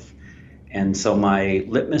time with. And so my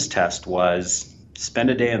litmus test was spend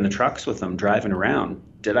a day in the trucks with them driving around.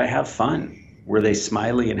 Did I have fun? Were they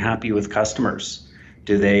smiley and happy with customers?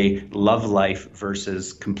 Do they love life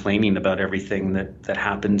versus complaining about everything that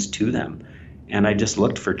happens to them? And I just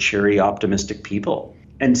looked for cheery, optimistic people.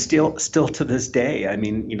 And still to this day,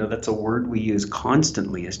 that's a word we use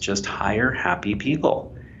constantly is just hire happy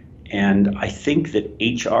people. And I think that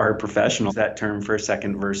HR professionals, that term for a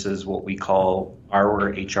second versus what we call our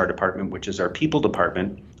HR department, which is our people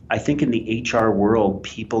department. I think in the HR world,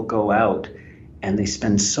 people go out and they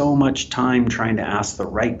spend so much time trying to ask the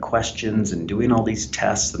right questions and doing all these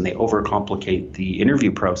tests, and they overcomplicate the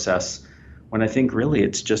interview process, when I think really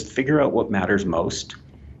it's just figure out what matters most,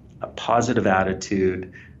 a positive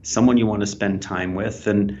attitude, someone you want to spend time with,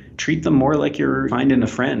 and treat them more like you're finding a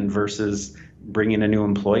friend versus bringing a new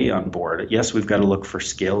employee on board. Yes, we've got to look for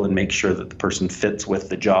skill and make sure that the person fits with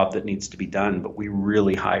the job that needs to be done, but we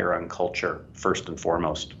really hire on culture first and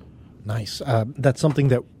foremost. Nice. That's something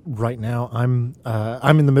that right now I'm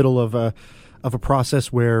in the middle of a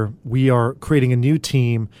process where we are creating a new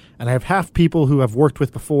team, and I have half people who I've worked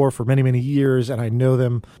with before for many, many years, and I know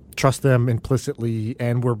them, trust them implicitly,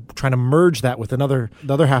 and we're trying to merge that with the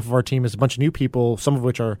other half of our team is a bunch of new people, some of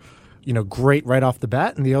which are great right off the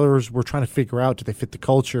bat, and the others we're trying to figure out, do they fit the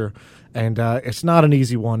culture? And it's not an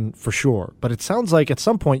easy one for sure, but it sounds like at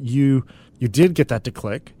some point you did get that to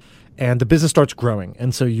click. And the business starts growing.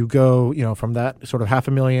 And so you go, from that sort of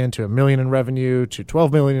 $500,000 to $1 million in revenue to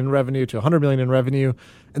 $12 million in revenue to $100 million in revenue.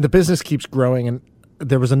 And the business keeps growing. And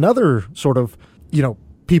there was another sort of,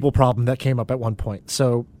 people problem that came up at one point.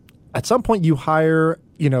 So at some point you hire,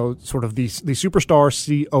 sort of the superstar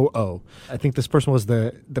COO. I think this person was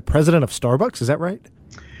the president of Starbucks. Is that right?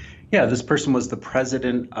 Yeah, this person was the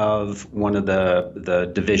president of one of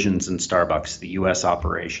the divisions in Starbucks, the U.S.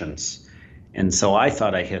 operations. And so I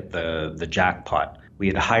thought I hit the jackpot. We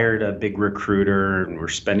had hired a big recruiter and we're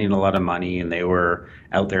spending a lot of money, and they were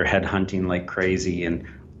out there headhunting like crazy. And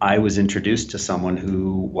I was introduced to someone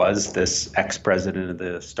who was this ex-president of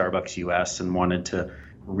the Starbucks US and wanted to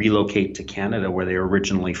relocate to Canada where they were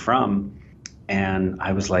originally from. And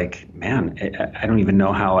I was like, man, I don't even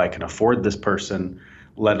know how I can afford this person,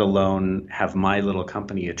 let alone have my little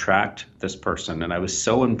company attract this person. And I was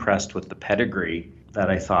so impressed with the pedigree that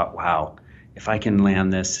I thought, wow, if I can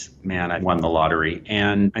land this, man, I won the lottery.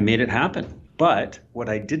 And I made it happen. But what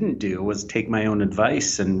I didn't do was take my own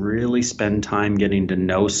advice and really spend time getting to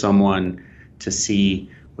know someone to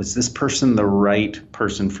see, Was this person the right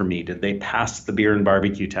person for me? Did they pass the beer and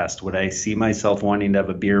barbecue test? Would I see myself wanting to have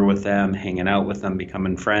a beer with them, hanging out with them,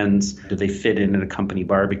 becoming friends? Did they fit in at a company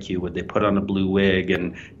barbecue? Would they put on a blue wig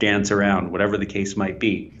and dance around? Whatever the case might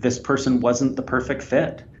be. This person wasn't the perfect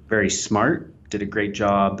fit. Very smart, did a great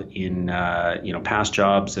job in past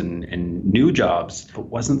jobs and new jobs, but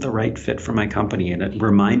wasn't the right fit for my company. And it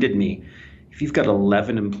reminded me, if you've got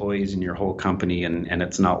 11 employees in your whole company and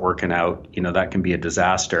it's not working out, that can be a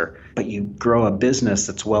disaster. But you grow a business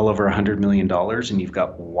that's well over $100 million and you've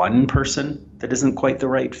got one person that isn't quite the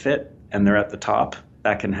right fit and they're at the top,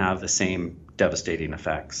 that can have the same devastating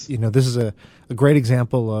effects. This is a great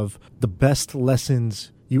example of the best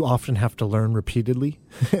lessons you often have to learn repeatedly.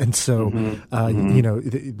 And so,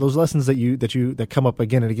 those lessons that come up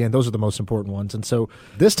again and again, those are the most important ones. And so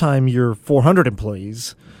this time you're 400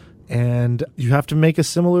 employees and you have to make a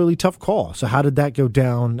similarly tough call. So how did that go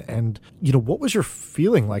down? And, what was your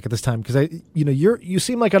feeling like at this time? Because you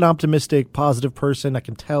seem like an optimistic, positive person. I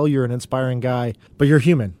can tell you're an inspiring guy, but you're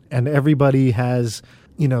human and everybody has,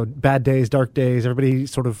 bad days, dark days. Everybody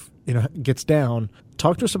sort of, gets down.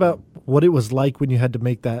 Talk to us about what it was like when you had to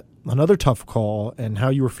make that another tough call and how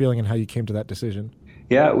you were feeling and how you came to that decision.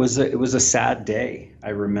 Yeah, it was a sad day. I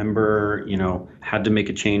remember, had to make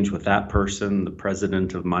a change with that person. The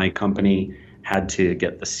president of my company had to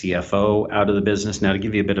get the CFO out of the business. Now, to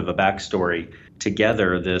give you a bit of a backstory,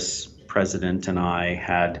 together, this president and I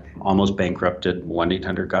had almost bankrupted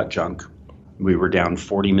 1-800-GOT-JUNK. We were down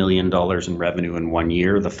 $40 million in revenue in 1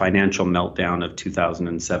 year. The financial meltdown of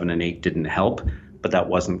 2007 and 8 didn't help, but that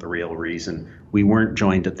wasn't the real reason. We weren't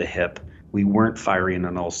joined at the hip. We weren't firing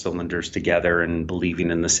on all cylinders together and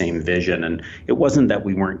believing in the same vision. And it wasn't that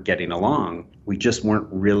we weren't getting along. We just weren't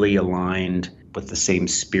really aligned with the same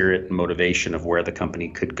spirit and motivation of where the company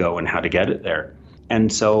could go and how to get it there.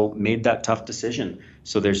 And so made that tough decision.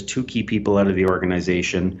 So there's two key people out of the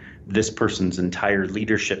organization. This person's entire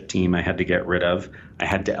leadership team I had to get rid of. I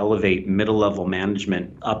had to elevate middle-level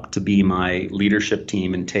management up to be my leadership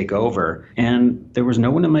team and take over. And there was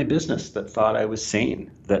no one in my business that thought I was sane,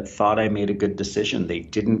 that thought I made a good decision. They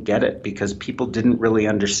didn't get it because people didn't really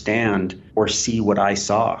understand or see what I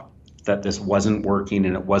saw, that this wasn't working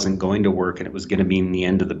and it wasn't going to work and it was going to mean the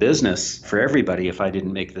end of the business for everybody if I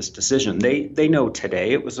didn't make this decision. They know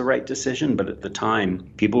today it was the right decision, but at the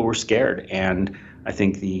time, people were scared. And I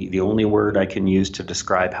think the only word I can use to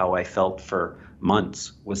describe how I felt for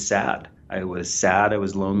months was sad. I was sad, I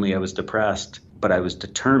was lonely, I was depressed, but I was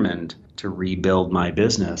determined to rebuild my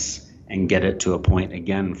business and get it to a point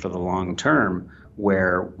again for the long term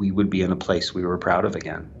where we would be in a place we were proud of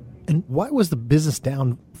again. And why was the business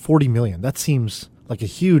down $40 million? That seems like a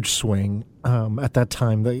huge swing at that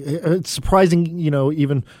time. It's surprising,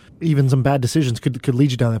 even some bad decisions could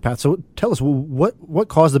lead you down that path. So tell us, what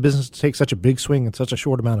caused the business to take such a big swing in such a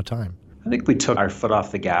short amount of time? I think we took our foot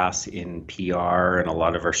off the gas in PR and a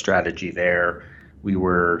lot of our strategy there. We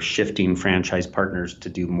were shifting franchise partners to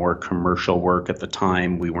do more commercial work at the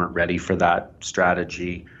time. We weren't ready for that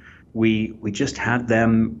strategy. We just had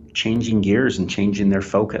them changing gears and changing their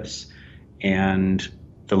focus. And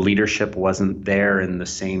the leadership wasn't there in the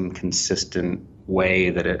same consistent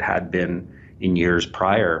way that it had been in years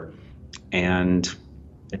prior. And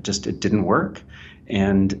it didn't work.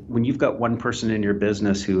 And when you've got one person in your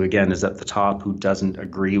business who, again, is at the top, who doesn't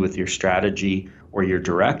agree with your strategy or your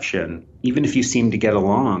direction, even if you seem to get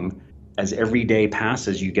along, as every day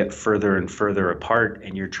passes, you get further and further apart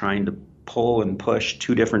and you're trying to pull and push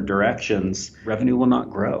two different directions, revenue will not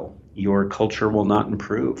grow. Your culture will not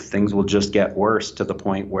improve. Things will just get worse to the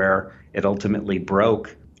point where it ultimately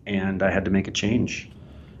broke and I had to make a change.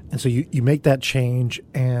 And so you make that change.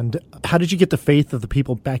 And how did you get the faith of the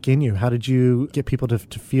people back in you? How did you get people to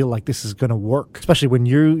feel like this is going to work? Especially when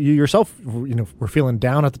you yourself, were feeling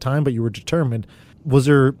down at the time, but you were determined. Was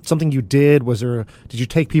there something you did? Did you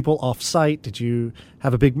take people off site? Did you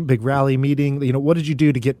have a big rally meeting? What did you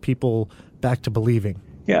do to get people back to believing?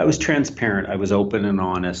 Yeah, I was transparent. I was open and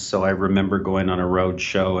honest. So I remember going on a road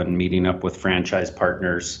show and meeting up with franchise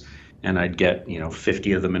partners, and I'd get,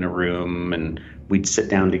 50 of them in a room, and we'd sit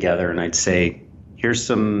down together and I'd say, here's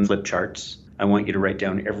some flip charts. I want you to write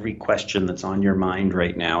down every question that's on your mind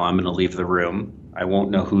right now. I'm going to leave the room. I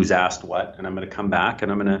won't know who's asked what, and I'm going to come back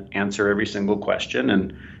and I'm going to answer every single question.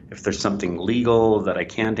 And if there's something legal that I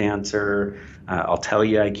can't answer, I'll tell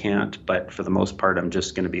you I can't. But for the most part, I'm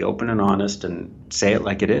just going to be open and honest and say it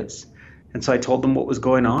like it is. And so I told them what was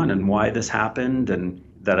going on and why this happened, and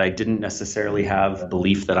that I didn't necessarily have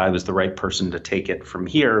belief that I was the right person to take it from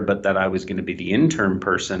here, but that I was going to be the interim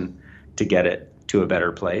person to get it to a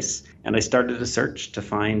better place. And I started a search to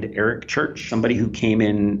find Eric Church, somebody who came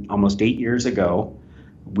in almost 8 years ago.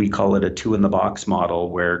 We call it a 2-in-the-box model,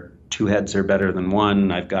 where 2 heads are better than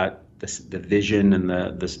 1. I've got the vision and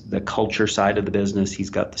the culture side of the business. He's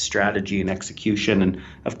got the strategy and execution. And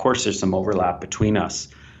of course, there's some overlap between us.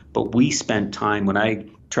 But we spent time, when I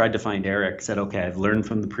tried to find Eric, said, okay, I've learned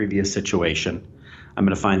from the previous situation. I'm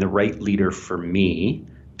going to find the right leader for me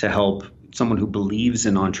to help, someone who believes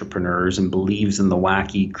in entrepreneurs and believes in the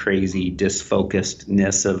wacky, crazy,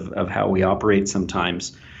 disfocusedness of how we operate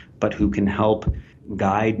sometimes, but who can help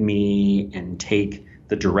guide me and take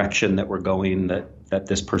the direction that we're going, that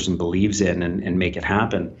this person believes in, and make it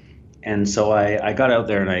happen. And so I got out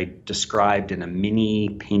there and I described in a mini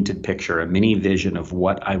painted picture, a mini vision of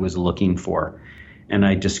what I was looking for. And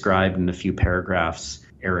I described in a few paragraphs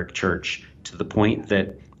Eric Church, to the point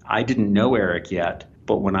that I didn't know Eric yet,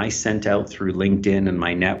 but when I sent out through LinkedIn and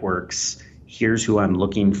my networks, here's who I'm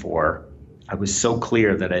looking for, I was so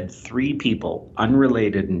clear that I had 3 people,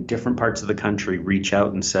 unrelated in different parts of the country, reach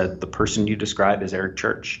out and said, the person you describe is Eric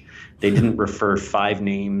Church. They didn't refer 5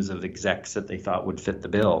 names of execs that they thought would fit the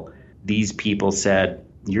bill. These people said,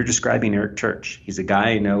 you're describing Eric Church. He's a guy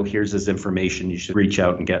I know. Here's his information. You should reach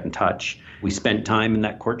out and get in touch. We spent time in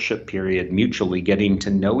that courtship period mutually getting to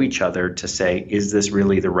know each other to say, is this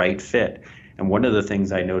really the right fit? And one of the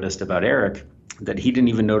things I noticed about Eric that he didn't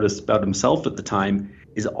even notice about himself at the time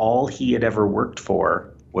is all he had ever worked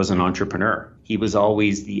for was an entrepreneur. He was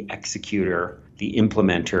always the executor, the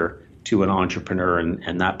implementer to an entrepreneur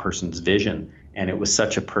and that person's vision. And it was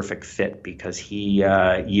such a perfect fit because he,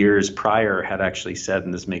 years prior, had actually said,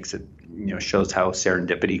 and this makes it, shows how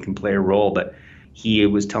serendipity can play a role, but he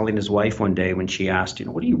was telling his wife one day when she asked,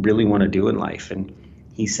 what do you really want to do in life? And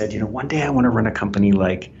he said, one day I want to run a company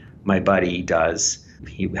like my buddy does.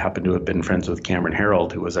 He happened to have been friends with Cameron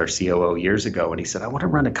Harold, who was our COO years ago. And he said, I want to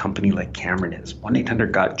run a company like Cameron is,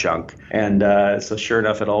 1-800-GOT-JUNK. And so sure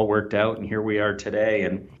enough, it all worked out. And here we are today.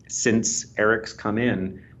 And since Eric's come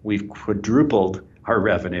in, we've quadrupled our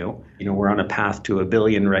revenue. We're on a path to $1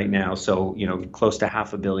 billion right now. So, close to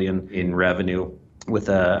 $500 million in revenue, with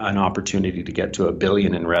an opportunity to get to $1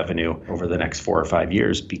 billion in revenue over the next 4 or 5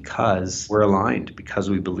 years, because we're aligned, because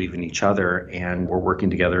we believe in each other, and we're working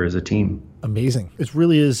together as a team. Amazing. It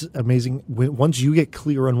really is amazing. Once you get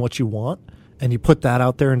clear on what you want and you put that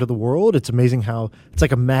out there into the world, it's amazing how it's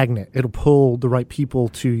like a magnet. It'll pull the right people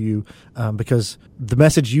to you because the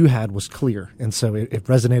message you had was clear. And so it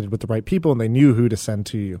resonated with the right people and they knew who to send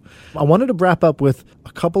to you. I wanted to wrap up with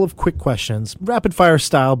a couple of quick questions, rapid fire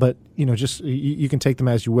style, but just you can take them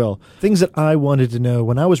as you will. Things that I wanted to know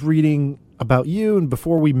when I was reading about you and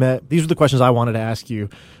before we met, these are the questions I wanted to ask you.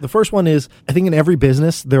 The first one is, I think in every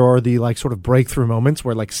business, there are the sort of breakthrough moments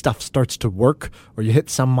where stuff starts to work or you hit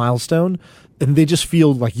some milestone and they just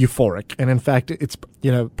feel euphoric. And in fact, it's,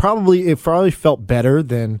 it probably felt better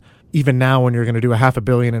than even now when you're going to do $500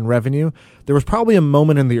 million in revenue. There was probably a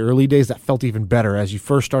moment in the early days that felt even better as you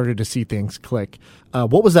first started to see things click.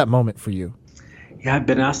 What was that moment for you? Yeah, I've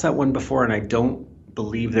been asked that one before, and I don't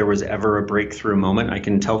believe there was ever a breakthrough moment. I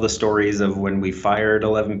can tell the stories of when we fired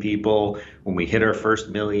 11 people, when we hit our first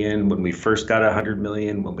million, when we first got 100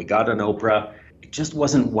 million, when we got an Oprah. It just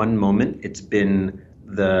wasn't one moment. It's been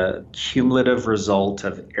the cumulative result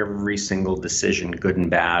of every single decision, good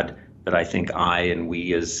and bad, that I think I and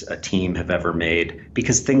we as a team have ever made.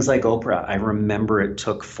 Because things like Oprah, I remember it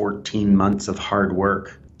took 14 months of hard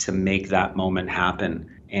work to make that moment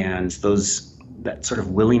happen. And that sort of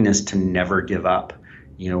willingness to never give up,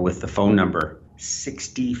 with the phone number,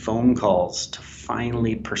 60 phone calls to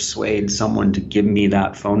finally persuade someone to give me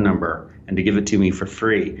that phone number and to give it to me for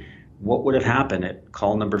free. What would have happened at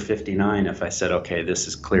call number 59 if I said, okay, this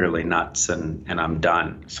is clearly nuts and I'm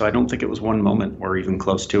done? So I don't think it was one moment or even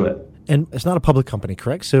close to it. And it's not a public company,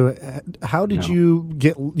 correct? So how did you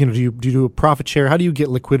get, do you do a profit share? How do you get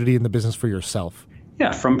liquidity in the business for yourself?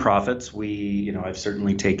 Yeah, from profits, I've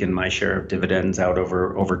certainly taken my share of dividends out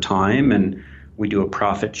over time, and we do a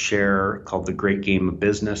profit share called the Great Game of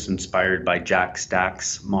Business, inspired by Jack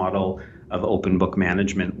Stack's model of open book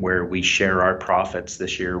management, where we share our profits.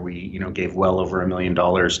 This year, we gave well over $1 million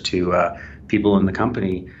to people in the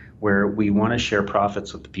company, where we want to share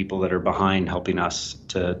profits with the people that are behind helping us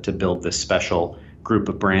to build this special group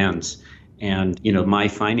of brands. And, my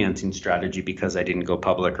financing strategy, because I didn't go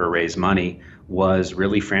public or raise money, was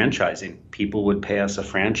really franchising. People would pay us a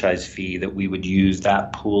franchise fee that we would use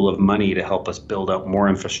that pool of money to help us build up more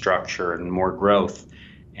infrastructure and more growth.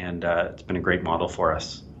 And it's been a great model for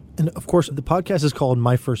us. And of course, the podcast is called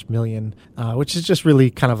My First Million, which is just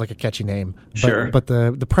really kind of like a catchy name. Sure. But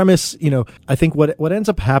the premise, I think what ends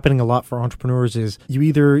up happening a lot for entrepreneurs is you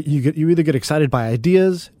either get excited by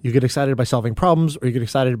ideas, you get excited by solving problems, or you get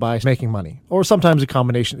excited by making money, or sometimes a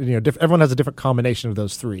combination. Everyone has a different combination of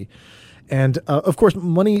those three. And of course,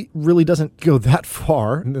 money really doesn't go that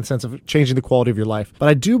far in the sense of changing the quality of your life. But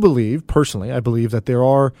I do believe, personally, that there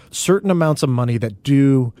are certain amounts of money that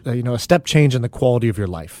do, a step change in the quality of your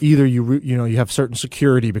life. Either you have certain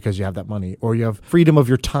security because you have that money, or you have freedom of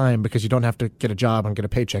your time because you don't have to get a job and get a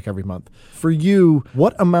paycheck every month. For you,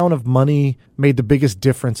 what amount of money made the biggest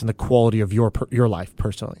difference in the quality of your life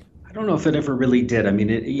personally? I don't know if it ever really did. I mean,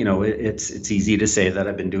 it's easy to say that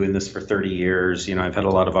I've been doing this for 30 years. I've had a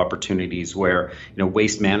lot of opportunities where,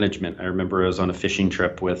 waste management. I remember I was on a fishing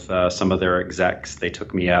trip with some of their execs. They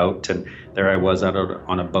took me out, and there I was out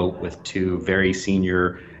on a boat with two very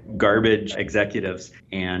senior garbage executives,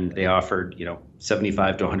 and they offered,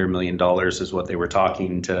 $75 to $100 million is what they were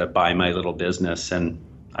talking to buy my little business. And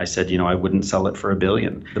I said, I wouldn't sell it for $1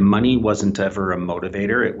 billion. The money wasn't ever a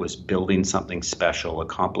motivator. It was building something special,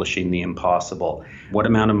 accomplishing the impossible. What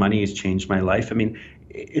amount of money has changed my life? I mean,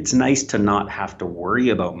 it's nice to not have to worry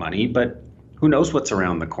about money, but who knows what's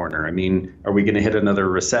around the corner? I mean, are we going to hit another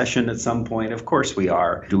recession at some point? Of course we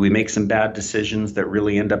are. Do we make some bad decisions that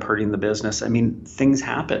really end up hurting the business? I mean, things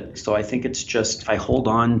happen. So I think it's just, I hold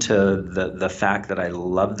on to the fact that I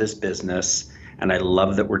love this business. And I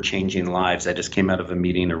love that we're changing lives. I just came out of a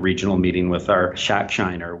regional meeting with our Shack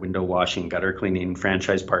Shine, our window washing, gutter cleaning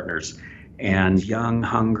franchise partners, and young,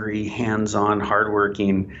 hungry, hands-on,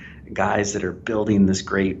 hardworking guys that are building this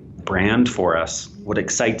great brand for us. What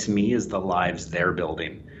excites me is the lives they're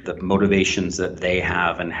building, the motivations that they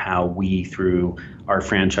have, and how we, through our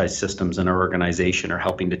franchise systems and our organization, are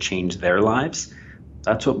helping to change their lives.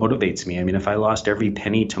 That's what motivates me. I mean, if I lost every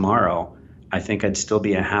penny tomorrow, I think I'd still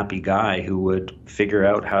be a happy guy who would figure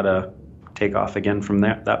out how to take off again from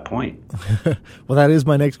that point. Well, that is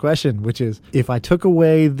my next question, which is, if I took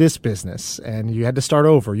away this business and you had to start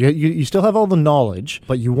over, you still have all the knowledge,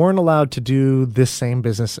 but you weren't allowed to do this same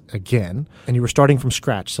business again, and you were starting from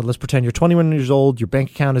scratch. So let's pretend you're 21 years old, your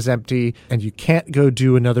bank account is empty, and you can't go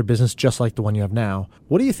do another business just like the one you have now.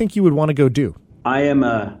 What do you think you would want to go do? I am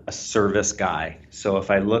a service guy. So if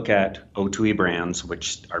I look at O2E Brands,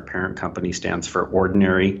 which our parent company stands for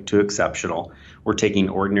Ordinary to Exceptional, we're taking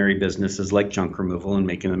ordinary businesses like junk removal and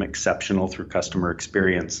making them exceptional through customer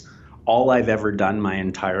experience. All I've ever done my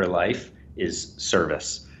entire life is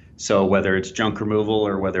service. So whether it's junk removal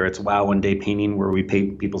or whether it's Wow One Day Painting, where we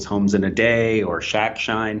paint people's homes in a day, or Shack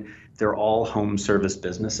Shine, they're all home service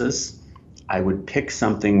businesses. I would pick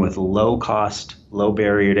something with low cost, low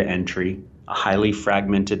barrier to entry, a highly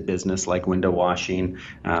fragmented business like window washing.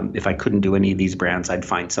 If I couldn't do any of these brands, I'd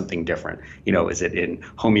find something different. Is it in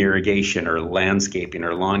home irrigation or landscaping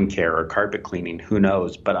or lawn care or carpet cleaning? Who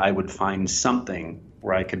knows? But I would find something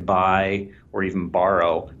where I could buy or even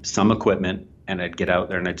borrow some equipment, and I'd get out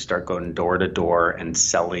there and I'd start going door to door and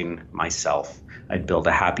selling myself. I'd build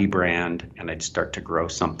a happy brand, and I'd start to grow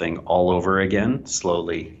something all over again,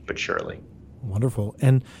 slowly but surely. Wonderful.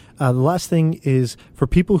 And the last thing is, for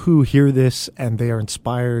people who hear this and they are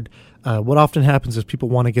inspired, what often happens is people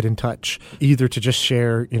want to get in touch, either to just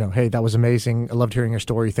share, hey, that was amazing, I loved hearing your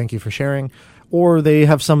story, thank you for sharing, or they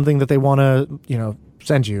have something that they want to,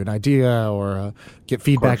 send you an idea or get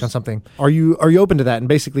feedback on something. Are you open to that? And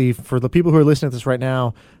basically, for the people who are listening to this right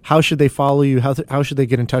now, how should they follow you? How should they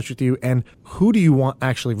get in touch with you? And who do you want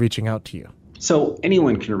actually reaching out to you? So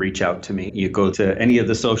anyone can reach out to me. You go to any of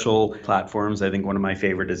the social platforms. I think one of my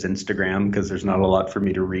favorite is Instagram, because there's not a lot for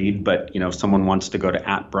me to read. But, if someone wants to go to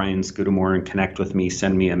 @BrianScudamore and connect with me,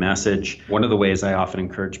 send me a message. One of the ways I often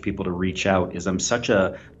encourage people to reach out is I'm such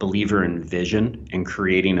a believer in vision and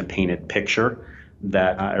creating a painted picture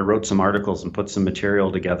that I wrote some articles and put some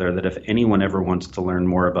material together that if anyone ever wants to learn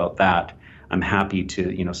more about that, I'm happy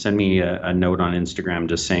to, send me a note on Instagram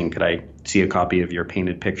just saying, could I see a copy of your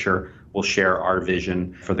painted picture? We'll share our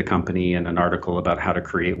vision for the company and an article about how to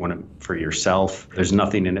create one for yourself. There's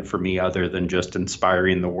nothing in it for me other than just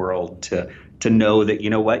inspiring the world to know that,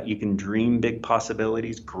 you can dream big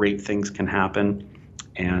possibilities, great things can happen,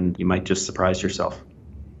 and you might just surprise yourself.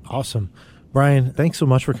 Awesome. Brian, thanks so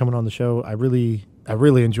much for coming on the show. I really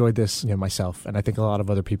enjoyed this, myself, and I think a lot of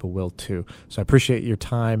other people will too. So I appreciate your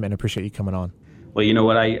time and appreciate you coming on. Well, you know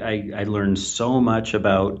what? I learned so much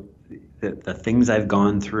about the things I've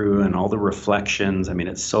gone through and all the reflections. I mean,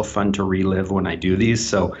 it's so fun to relive when I do these.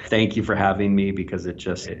 So thank you for having me, because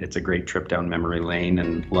it's a great trip down memory lane,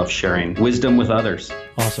 and love sharing wisdom with others.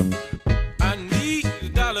 Awesome. I need a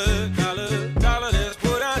dollar, that's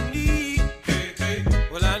what I need.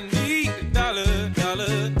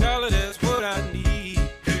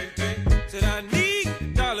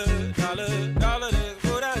 dollar, that's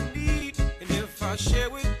what I need. And if I share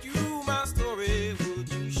with